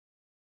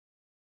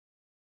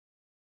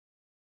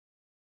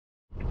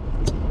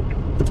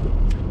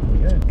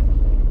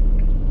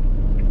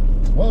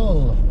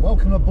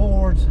welcome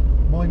aboard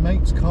my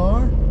mate's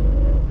car.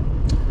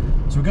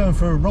 So we're going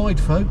for a ride,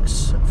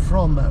 folks,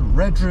 from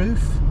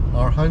Redruth,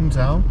 our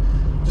hometown.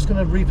 Just going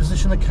to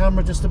reposition the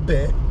camera just a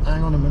bit.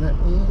 Hang on a minute.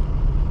 Ooh.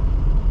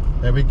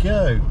 There we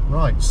go.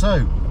 Right,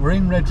 so we're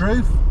in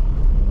Redruth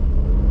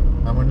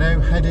and we're now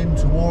heading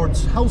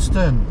towards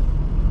Helston.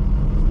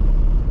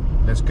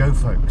 Let's go,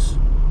 folks.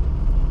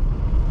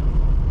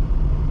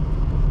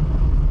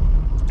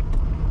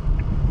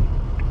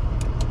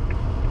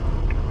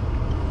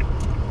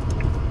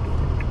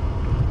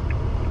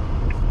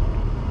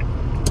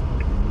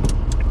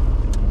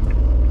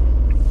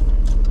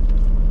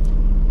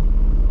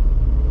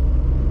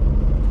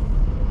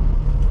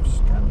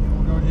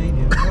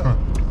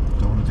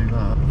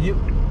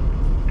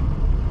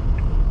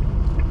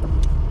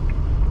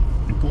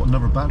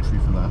 Another battery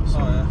for that, so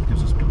it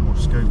gives us a bit more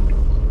scope.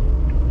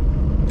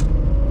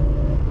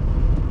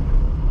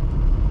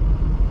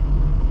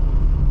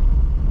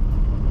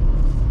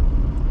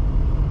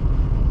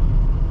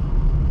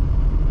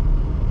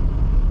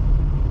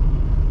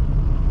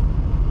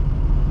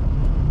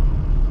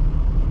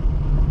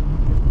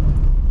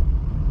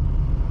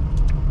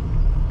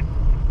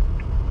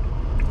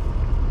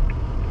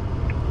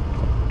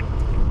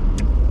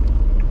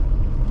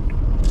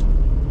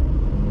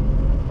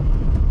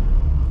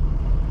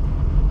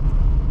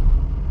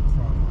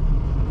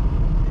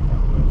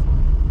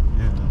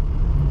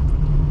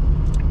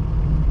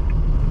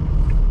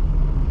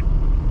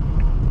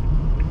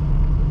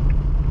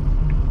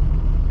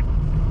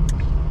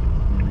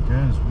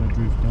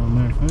 Down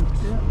there, folks.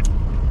 Yeah.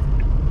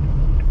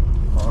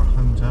 Our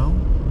hometown.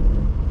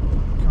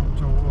 Come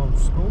to our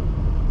school.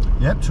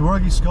 Yep,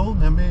 Twergy School.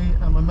 Now me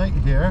and my mate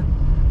here.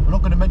 We're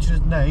not going to mention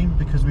his name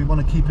because we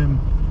want to keep him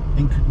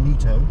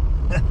incognito.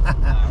 No.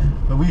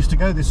 But we used to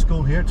go to this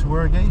school here,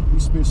 Twergy. There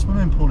used to be a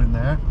swimming pool in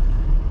there,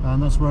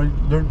 and that's where I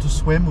learned to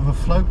swim with a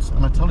float.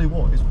 And I tell you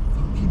what, it's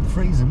fucking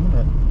freezing,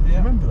 wasn't it? Yeah.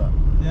 Remember that?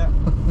 Yeah.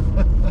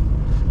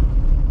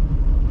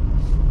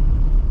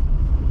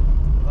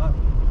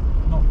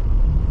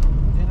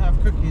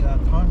 Cookie that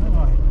time, didn't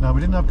I? No,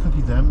 we didn't have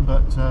Cookie then,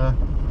 but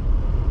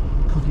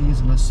Cookie is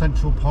an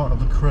essential part of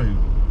the crew.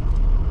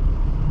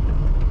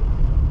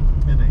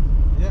 Isn't he?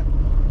 Yeah.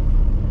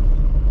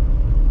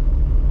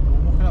 We're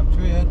walking up to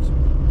here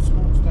to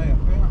sports day up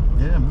here.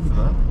 Yeah, I remember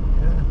that.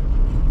 Yeah.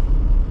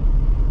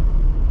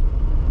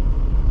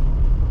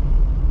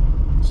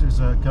 This is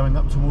going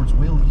up towards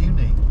Will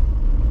Uni.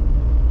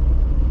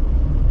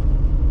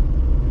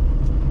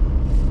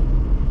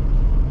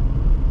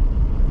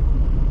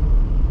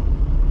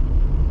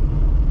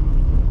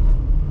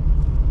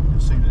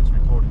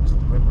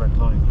 Red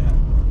line. Yeah.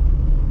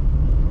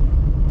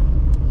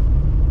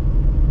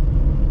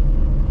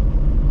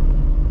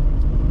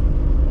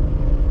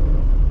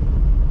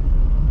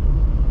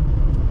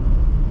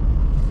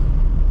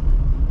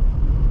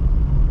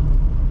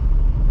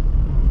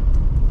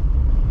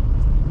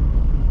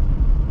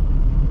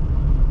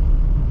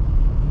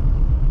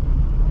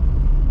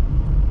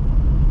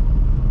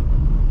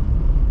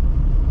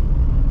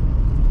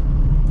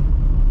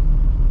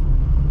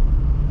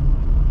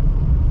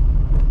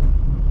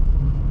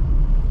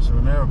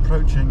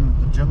 Approaching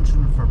the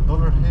junction for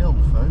Buller Hill,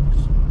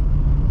 folks.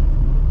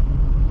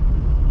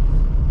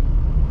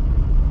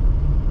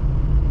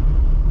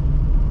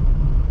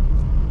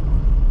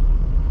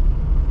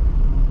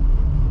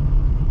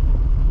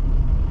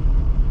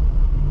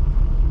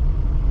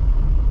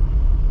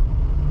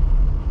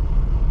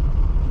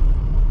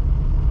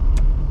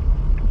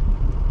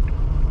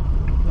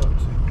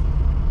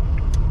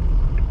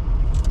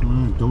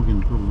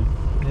 Dogging, probably.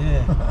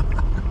 Yeah.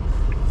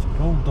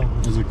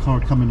 There's a car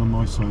coming on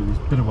my side. He's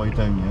a bit away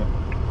down yet.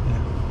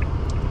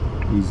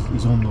 Yeah.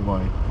 He's on the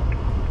way.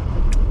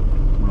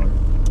 Right.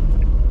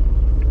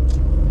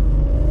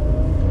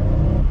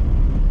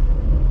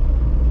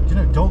 Do you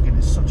know, dogging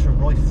is such a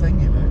right thing,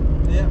 you know?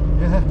 Yeah.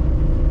 Yeah.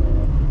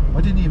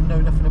 I didn't even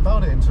know nothing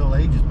about it until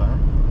ages back.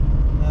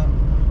 No.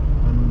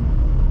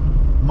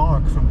 And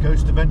Mark from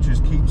Ghost Adventures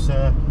keeps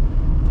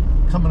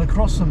coming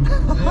across them.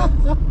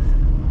 Yeah.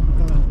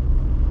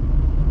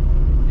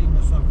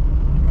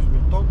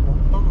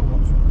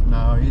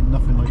 No, he's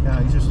nothing like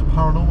that. He's just a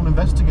paranormal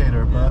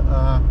investigator. But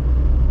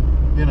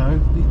you know,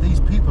 these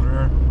people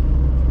are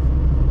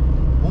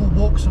all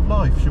walks of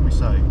life, should we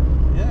say?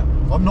 Yeah.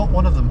 I'm not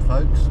one of them,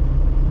 folks.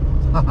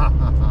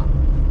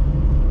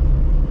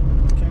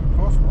 Came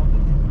across one,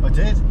 didn't you? I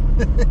did.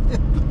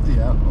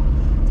 Yeah.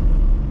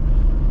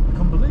 I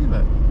couldn't believe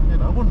it. You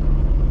know, I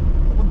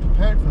wasn't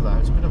prepared for that.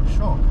 It's a bit of a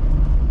shock.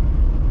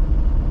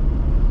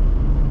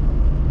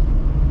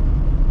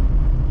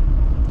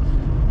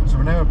 So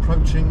we're now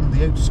approaching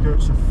the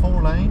outskirts of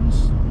 4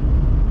 lanes.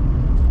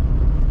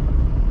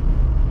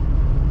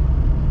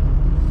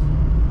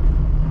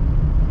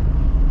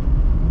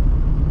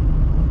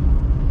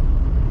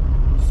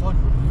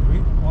 Cycled this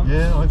week once.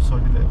 Yeah, I've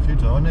cycled it a few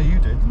times. I know you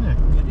did, didn't you?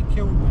 Yeah, it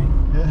killed me.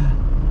 Yeah.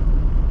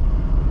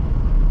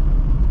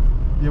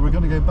 Yeah, we're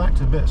going to go back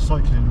to a bit of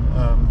cycling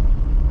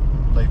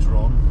later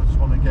on. I just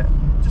want to get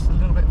just a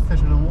little bit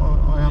fitter than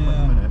what I am at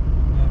the minute.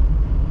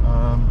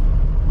 Yeah.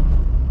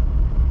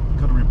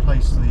 Got to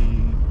replace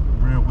the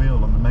rear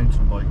wheel on the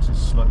mountain bikes.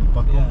 It's slightly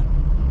buckled. Yeah.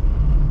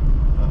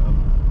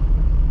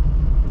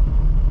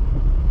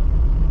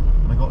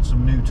 I got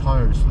some new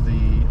tyres for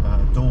the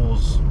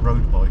Dawes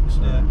road bikes,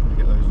 so I'm going to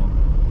get those on.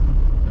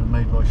 They're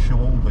made by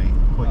Shawalby,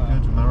 quite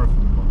good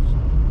marathon ones.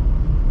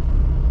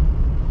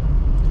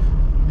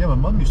 Yeah, my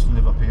mum used to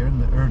live up here in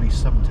the early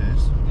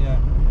 70s. Yeah.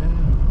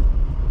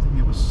 I think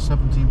it was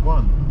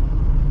 71.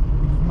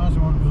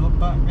 Imagine what it was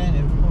back then,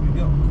 it was probably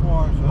got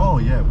quieter. Oh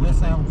yeah, less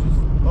houses.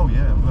 Oh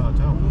yeah, without a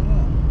doubt. Oh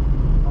yeah.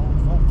 Old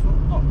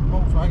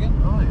Volkswagen.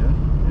 Oh yeah,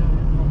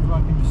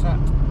 Volkswagen Passat.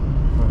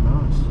 Very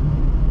nice.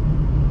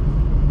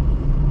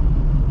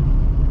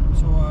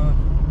 So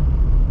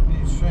me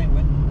and Shane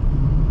went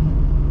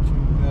to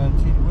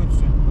Tea Woods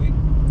during the week.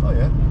 Oh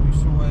yeah. And we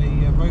saw a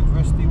Rover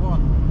SD1.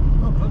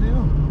 Oh bloody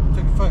hell.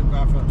 Took a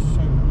photograph of it,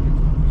 so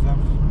his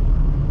house.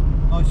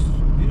 Nice,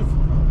 beautiful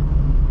car.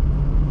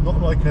 Not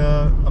like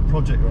a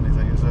project or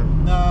anything, it's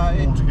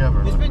all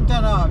together. It's been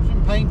done up, it's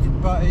been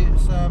painted, but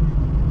it's had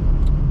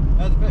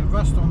a bit of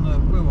rust on the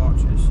wheel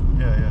arches.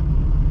 Yeah,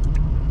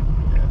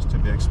 it's to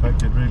be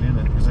expected really, isn't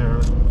it? Because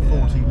they're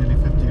 40, nearly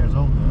 50 years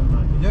old now,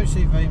 aren't they? You don't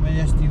see very many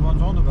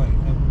SD1s on the road.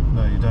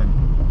 No, you don't.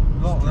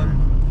 A lot of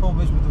them,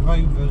 problem is with the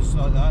Rovers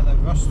like that, they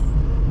rust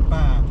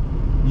bad.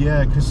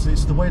 Yeah, because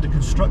it's the way they're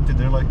constructed,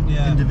 they're like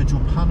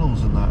individual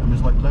panels and that, and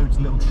there's like loads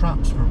of little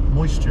traps for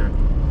moisture.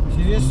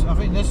 See this, I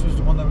think this was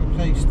the one that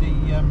replaced the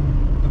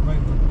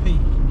Rover P.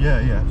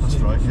 Yeah, that's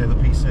right, yeah, the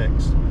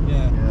P6.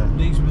 Yeah.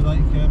 These were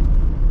like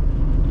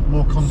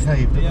more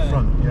concave at the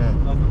front,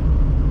 like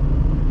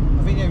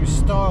I think they were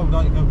styled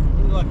like a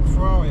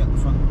Ferrari at the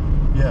front.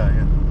 Yeah.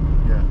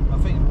 I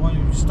think the one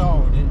who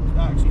styled it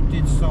actually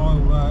did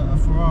style a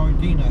Ferrari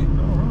Dino. Oh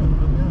right,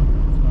 yeah.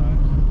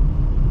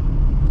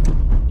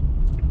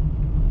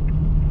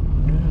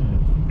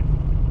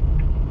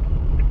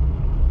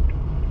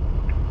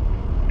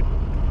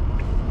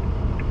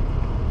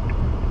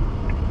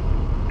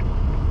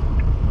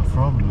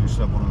 Used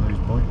to have one of those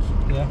bikes.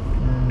 Yeah.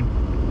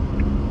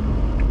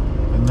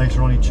 And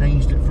later on he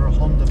changed it for a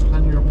Honda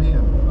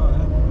Pan-European. Oh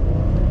yeah.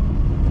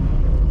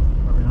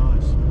 Very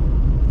nice.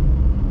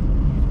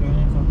 He's going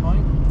into a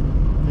pint?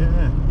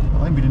 Yeah. I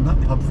haven't been in that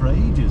pub for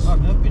ages.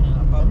 I've never been in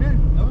that pub. Have you?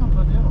 No. Oh,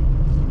 bloody hell.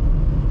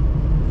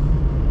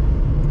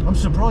 I'm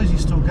surprised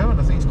he's still going.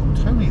 I think he's called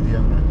Tony, the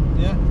owner.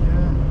 Yeah?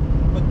 Yeah.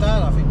 But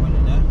Dad, I think, went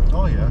in there.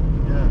 Oh yeah.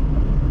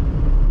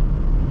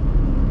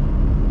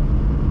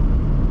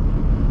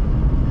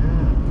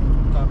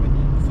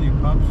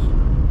 Pubs.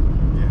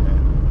 Yeah.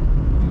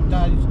 I think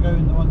Dad used to go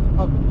in the one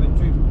pub in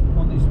Redruth,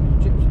 one that used to be a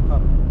gypsy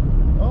pub.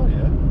 Oh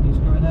yeah. He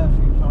used to go in there a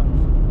few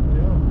times.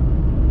 Yeah.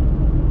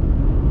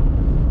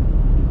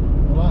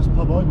 The last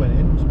pub I went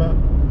in was about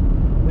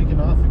a week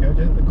and a half ago,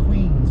 down at the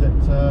Queen's at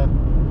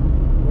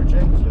where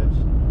James lives.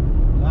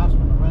 The last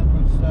one I went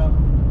was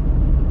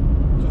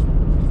just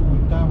before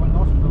Dad went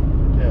to hospital.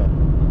 Yeah.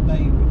 The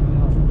day we went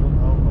in hospital.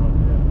 Oh right,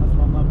 yeah. That's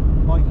when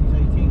Mikey's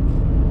 18th.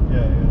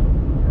 Yeah.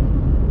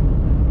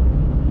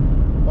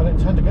 I don't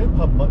tend to go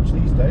pub much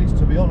these days,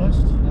 to be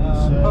honest.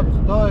 Pubs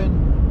are dying.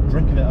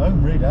 Drinking at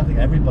home, really. I think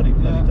everybody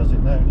bloody does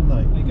it now, don't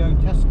they? They go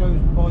Tesco's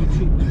and buy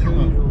cheap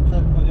food or all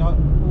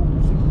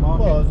the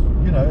supermarkets. Well,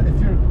 you know, if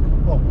you're,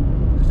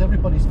 because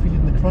everybody's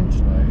feeling the crunch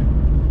now,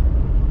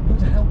 who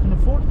the hell can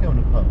afford to go in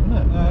a pub, isn't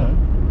it? You know?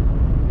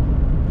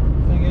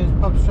 The thing is,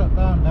 pubs shut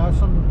down now.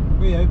 Some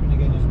reopen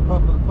again as a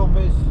pub, but the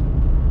problem is,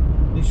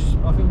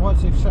 I think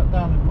once they've shut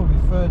down, and probably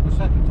the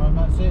second time,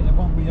 that's it. They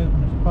won't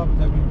reopen as a pub.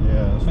 They'll be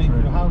made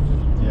for the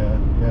houses.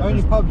 Yeah.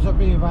 Only pubs that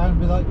be around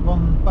be like the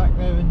one back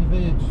there in the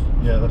village.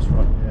 Yeah, that's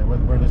right. Yeah,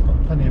 where there's got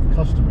plenty of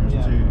customers to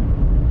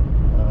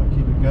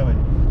keep it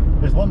going.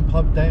 There's one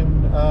pub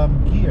down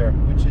here,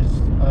 which is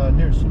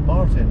near St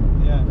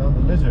Martin, down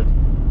the Lizard.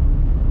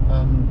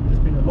 And there's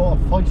been a lot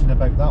of fighting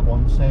about that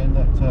one, saying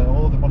that they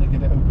want to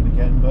get it open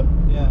again, but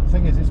the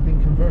thing is, it's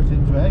been converted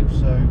into a house,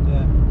 so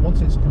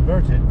once it's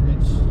converted,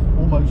 it's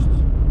almost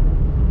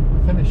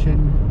finishing,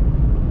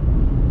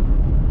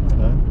 you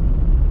know,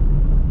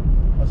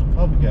 as a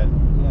pub again.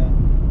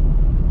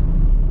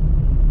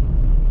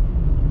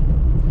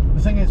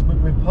 The thing is,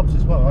 with pubs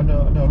as well, I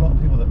know a lot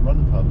of people that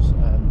run pubs,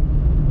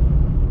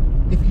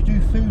 and if you do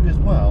food as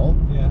well,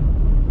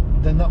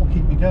 then that will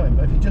keep you going,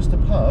 but if you're just a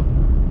pub,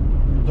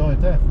 you'll die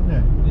of death, won't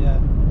you? Yeah.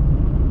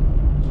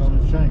 It's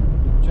a shame.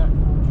 Jack of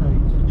all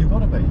trades. You've got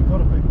to be.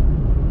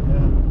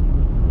 Yeah.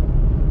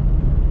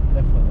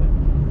 Definitely.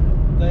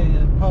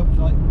 The pubs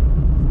like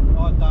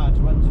our dads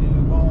went to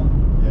on.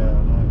 Yeah,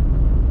 I know.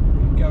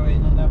 We'd go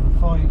in and have a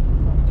fight,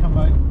 probably come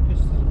out,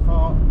 pissed as a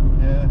fart.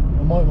 Yeah.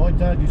 Well, my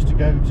dad used to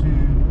go to,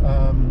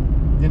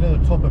 you know,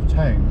 the top of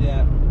town.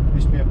 Yeah. There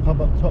used to be a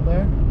pub up top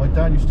there. My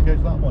dad used to go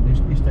to that one. He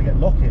used to get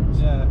lock-ins.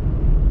 Yeah.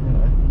 You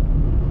know.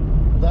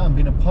 That hasn't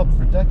been a pub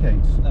for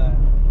decades. No.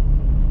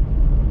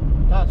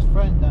 Dad's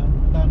friend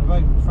down the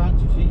road,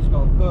 Francis, he's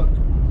got a book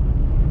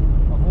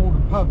of all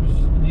the pubs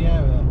in the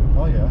area.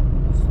 Oh yeah.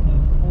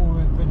 All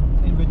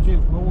in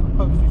Redruth, where all the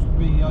pubs used to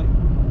be like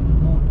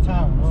in all the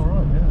towns. Oh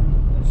right, yeah.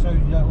 It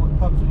shows you like all the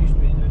pubs that used to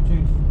be in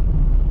Redruth.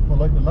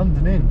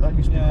 London Inn, that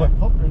used to be Yeah. quite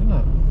popular, didn't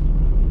it?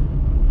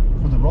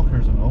 For the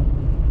rockers and all.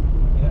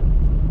 Yeah.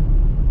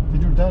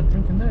 Did your dad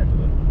drink in there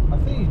today? I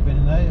think he's been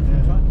in there a few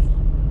Yeah. times.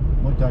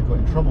 My dad got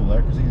in trouble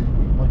there because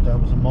my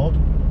dad was a mod.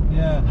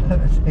 Yeah.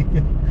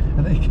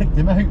 And they kicked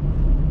him out.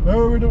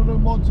 Oh, we don't know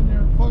mods in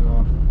here, fuck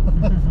off.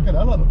 Fucking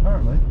hell up,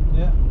 apparently.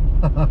 Yeah.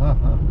 I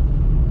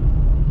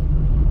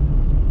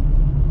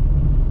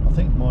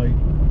think my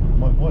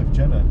wife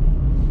Jenna,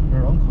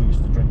 her uncle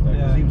used to drink there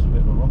because Yeah. he was a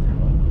bit of a rocker,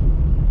 right?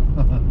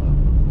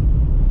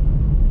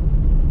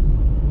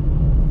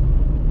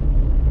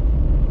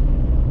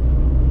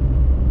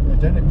 Yeah,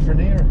 down at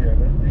Trenier here,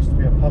 there used to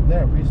be a pub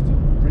there. We used to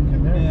drink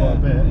in there quite a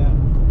bit. Yeah.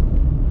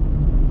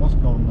 That's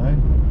gone now.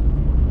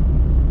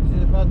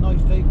 They've had a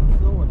nice day for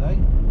Florida, eh?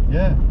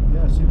 Yeah,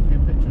 I've seen a few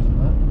pictures of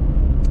that.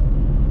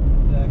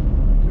 Yeah.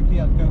 Cookie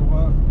had to go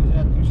work because he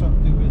had to do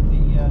something to do with the.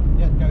 He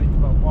had to go into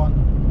about one.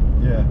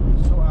 Yeah.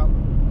 Sort out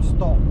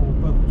stock or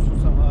boats or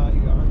something like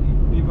that.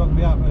 He rung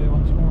me up earlier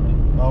on this morning.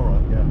 All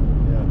right. Yeah.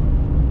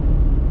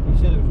 He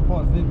said it was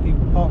quite a few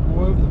people parked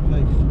all over the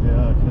place.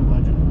 Yeah, I can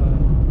imagine.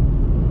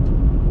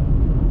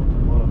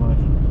 Well,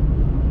 imagine.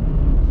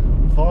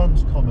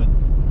 Farms comment.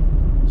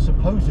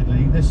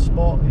 Supposedly this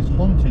spot is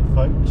haunted,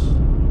 folks.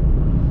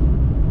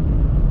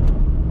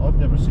 I've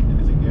never seen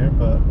anything here,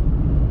 but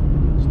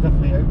it's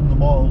definitely out in the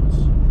wilds.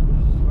 This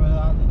is where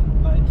that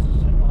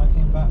incident when I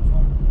came back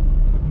from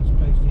Cookie's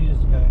place years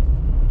ago.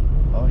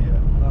 Oh yeah.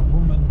 That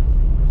woman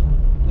was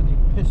really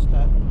pissed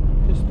up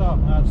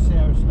and I had to see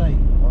her estate.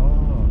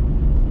 Oh.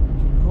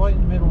 She was right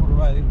in the middle of the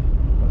road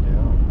Bloody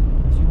hell.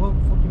 and she won't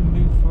fucking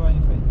move for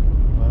anything.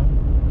 No.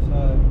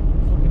 So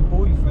fucking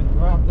boyfriend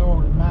grabbed her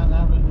and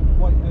manhandled her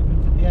right over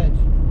to the edge.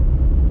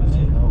 And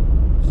Bloody then hell.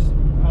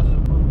 as it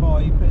went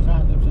by, he put his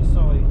hands up to the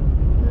side.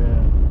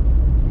 Yeah.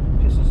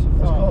 Pisses so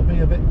It's got far. to be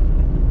a bit.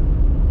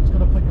 It's got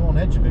to put you on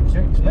edge a bit because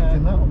you ain't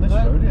expecting that on this No.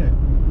 road, are you?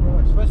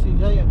 Right. Especially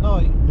late at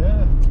night.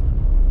 Yeah.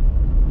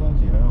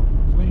 Bloody hell.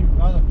 So when you,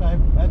 I don't know,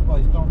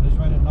 everybody's done this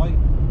road at night.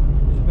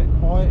 It's a bit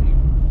quiet. You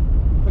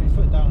put your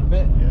foot down a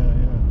bit. Yeah.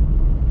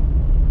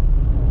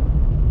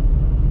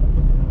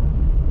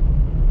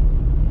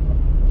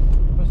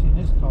 Especially in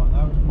this car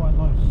now, it's quite a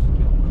nice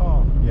little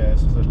car. Yeah,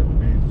 this is a little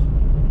bit.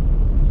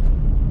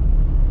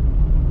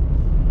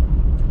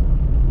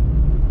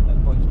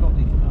 Everybody's got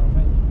these now, I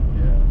think.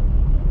 Yeah.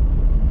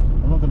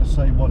 I'm not going to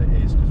say what it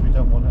is because we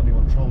don't want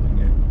anyone trolling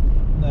you.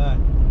 No.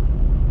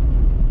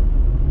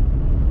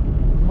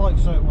 Might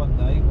show it one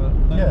day, but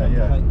no Yeah.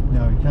 number plate.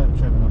 No, you can't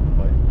show the number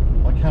plate.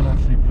 I can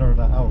actually blur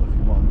that out if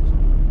you want.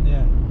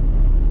 Yeah.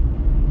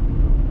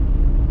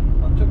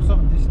 I took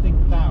something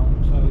distinct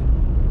down, so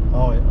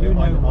Oh, yeah, You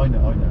know I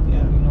know.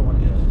 yeah, you know what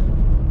it is.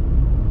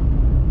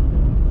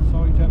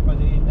 Sorry to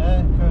everybody in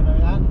there,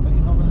 Colonel Ann, but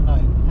you're not going to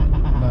know.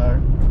 No.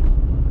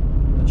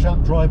 The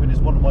chap driving is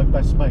one of my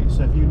best mates,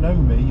 so if you know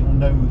me, you'll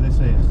know who this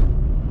is.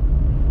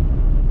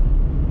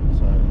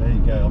 So there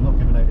you go. I'm not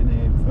giving out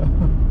any info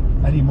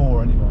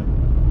anymore, anyway.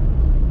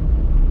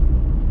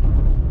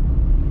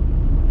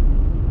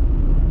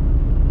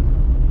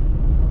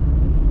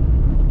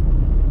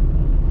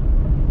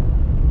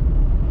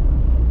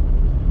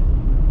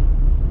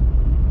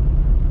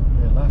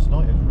 Last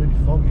night it was really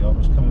foggy. I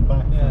was coming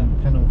back from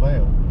Kennel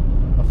Vale.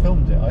 I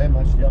filmed it. I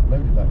haven't actually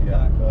uploaded that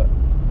yet, but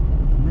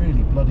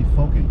really bloody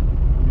foggy,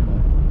 you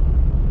know.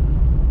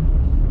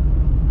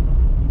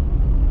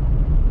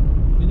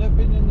 You never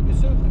been in the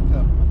Gasoka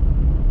Club?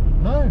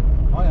 No,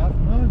 I have.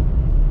 no.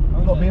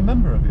 Not be a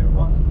member of you, or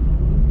what?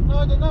 No,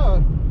 I don't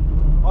know.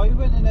 I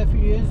went in there a few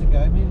years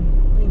ago. Me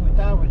and my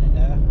dad went in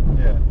there.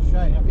 Yeah.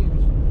 Shane, I think it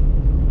was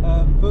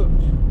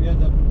booked. We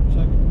had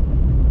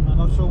and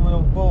I saw my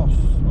old boss. I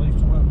used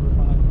to work with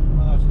when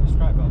I was in the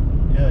scrap yard.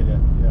 Yeah.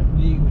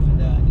 He was in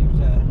there and he was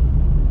there.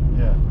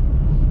 Yeah.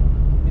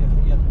 Yeah,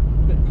 he had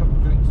a couple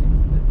of drinks. He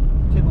was a bit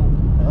timid.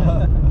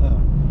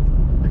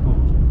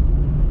 Pickled.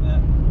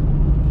 Yeah.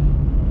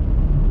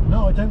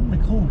 No, I don't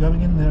recall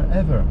going in there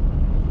ever.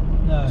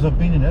 No. Because I've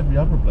been in every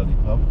other bloody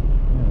pub,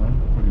 you know,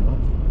 pretty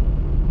much.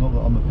 Not that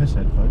I'm a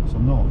pisshead, folks,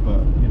 I'm not,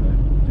 but, you know, I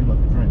do like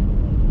a drink.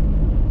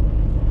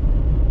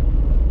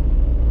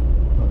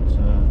 But,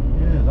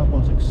 yeah, that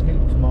one's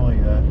escaped my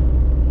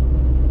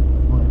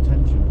my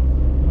attention.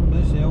 Remember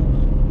this hill?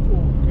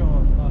 Oh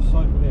god, that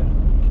cycle here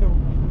killed me.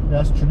 Yeah,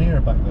 that's Trenier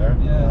back there.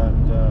 Yeah.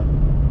 And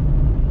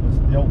there's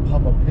the old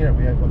pub up here.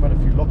 We've had a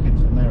few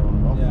lock-ins in there on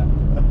and off. Yeah.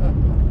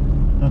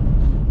 A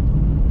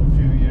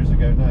few years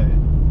ago now. And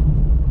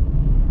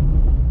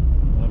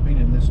I've been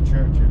in this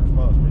church here as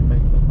well as my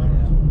mate got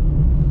married. Yeah.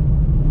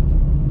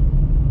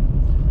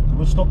 So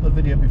we'll stop the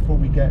video before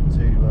we get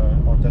to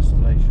our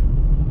destination.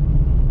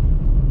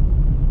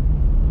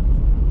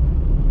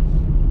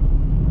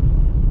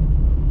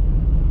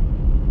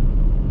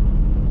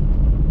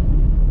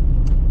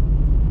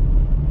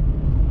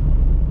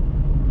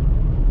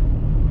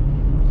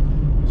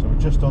 So we're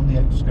just on the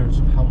outskirts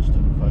of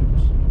Helston,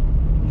 folks,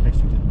 in case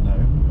you didn't know.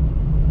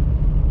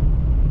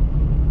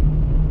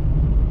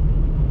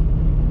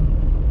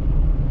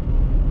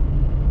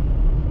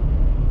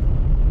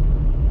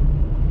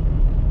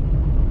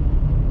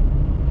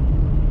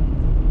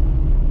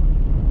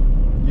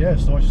 Yeah,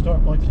 so I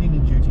start my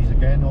cleaning duties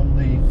again on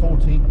the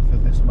 14th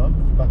of this month,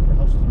 back at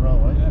Helston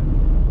Railway. Yeah.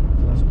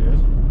 So that's good.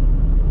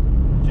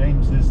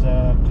 James has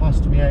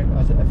passed me out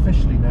as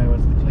officially now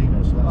as the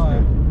cleaner, so that's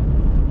good.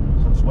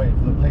 So I'm just waiting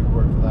for the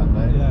paperwork for that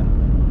now. Yeah.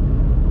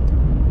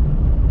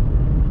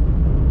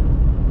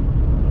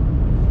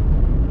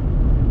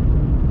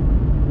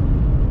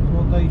 So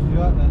what days are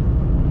you at then?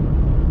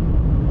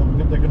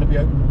 Well, they're going to be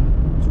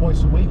open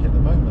twice a week at the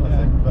moment, I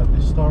think, but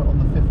they start on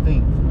the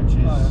 15th, which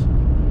is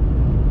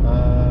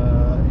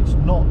it's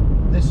not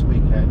this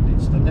weekend,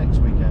 it's the next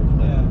weekend,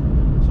 isn't it?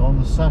 Yeah. So on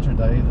the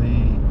Saturday,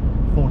 the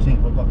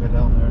 14th, I've got to go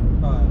down there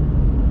and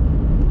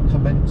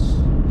commence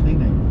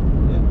cleaning.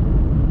 Yeah.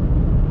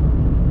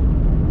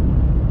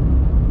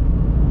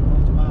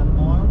 Quite a mad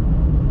mile.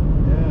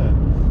 Yeah.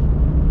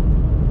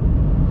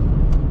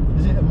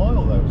 Is it a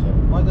mile though, is it?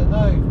 I don't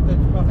know.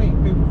 I think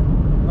people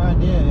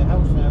around here,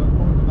 house now,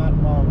 call it the mad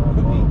mile.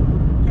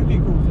 Cookie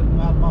calls it the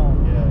mad mile.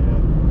 Yeah, yeah.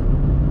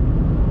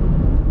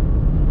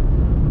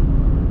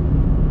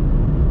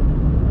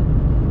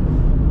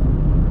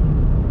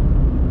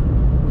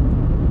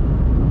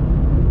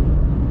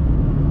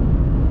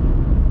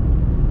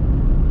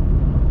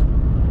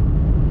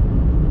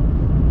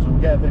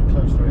 Get a bit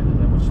closer in and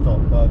then we'll stop,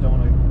 but I don't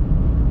want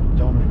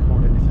to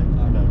record anything, you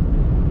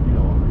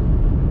know what I mean.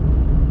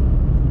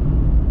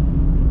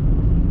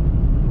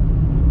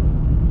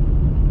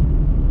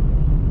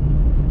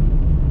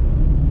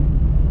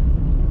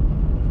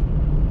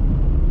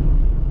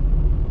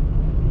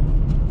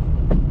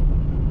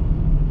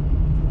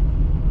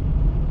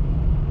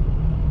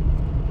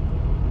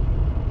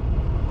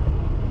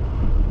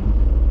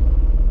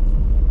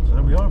 So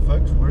there we are,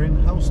 folks, we're in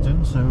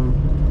Helston, so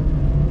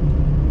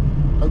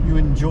hope you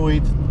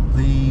enjoyed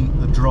the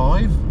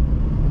drive.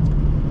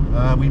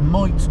 We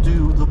might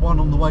do the one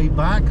on the way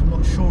back, I'm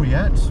not sure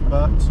yet,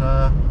 but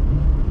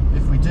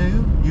if we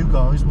do, you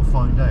guys will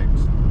find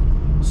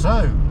out.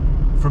 So,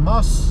 from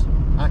us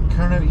at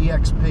Kerno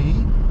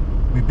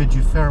EXP, we bid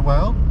you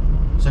farewell.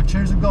 So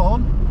cheers and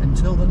gone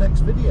until the next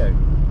video.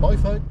 Bye,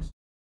 folks.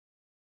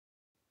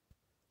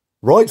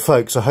 Right,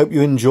 folks, I hope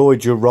you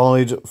enjoyed your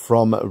ride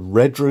from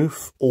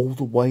Redruth all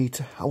the way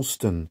to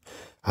Helston.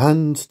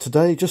 And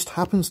today just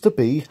happens to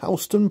be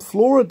Helston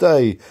Flora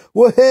Day.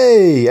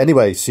 Whoa-hey!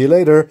 Anyway, see you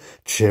later.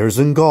 Cheers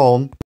and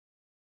gone.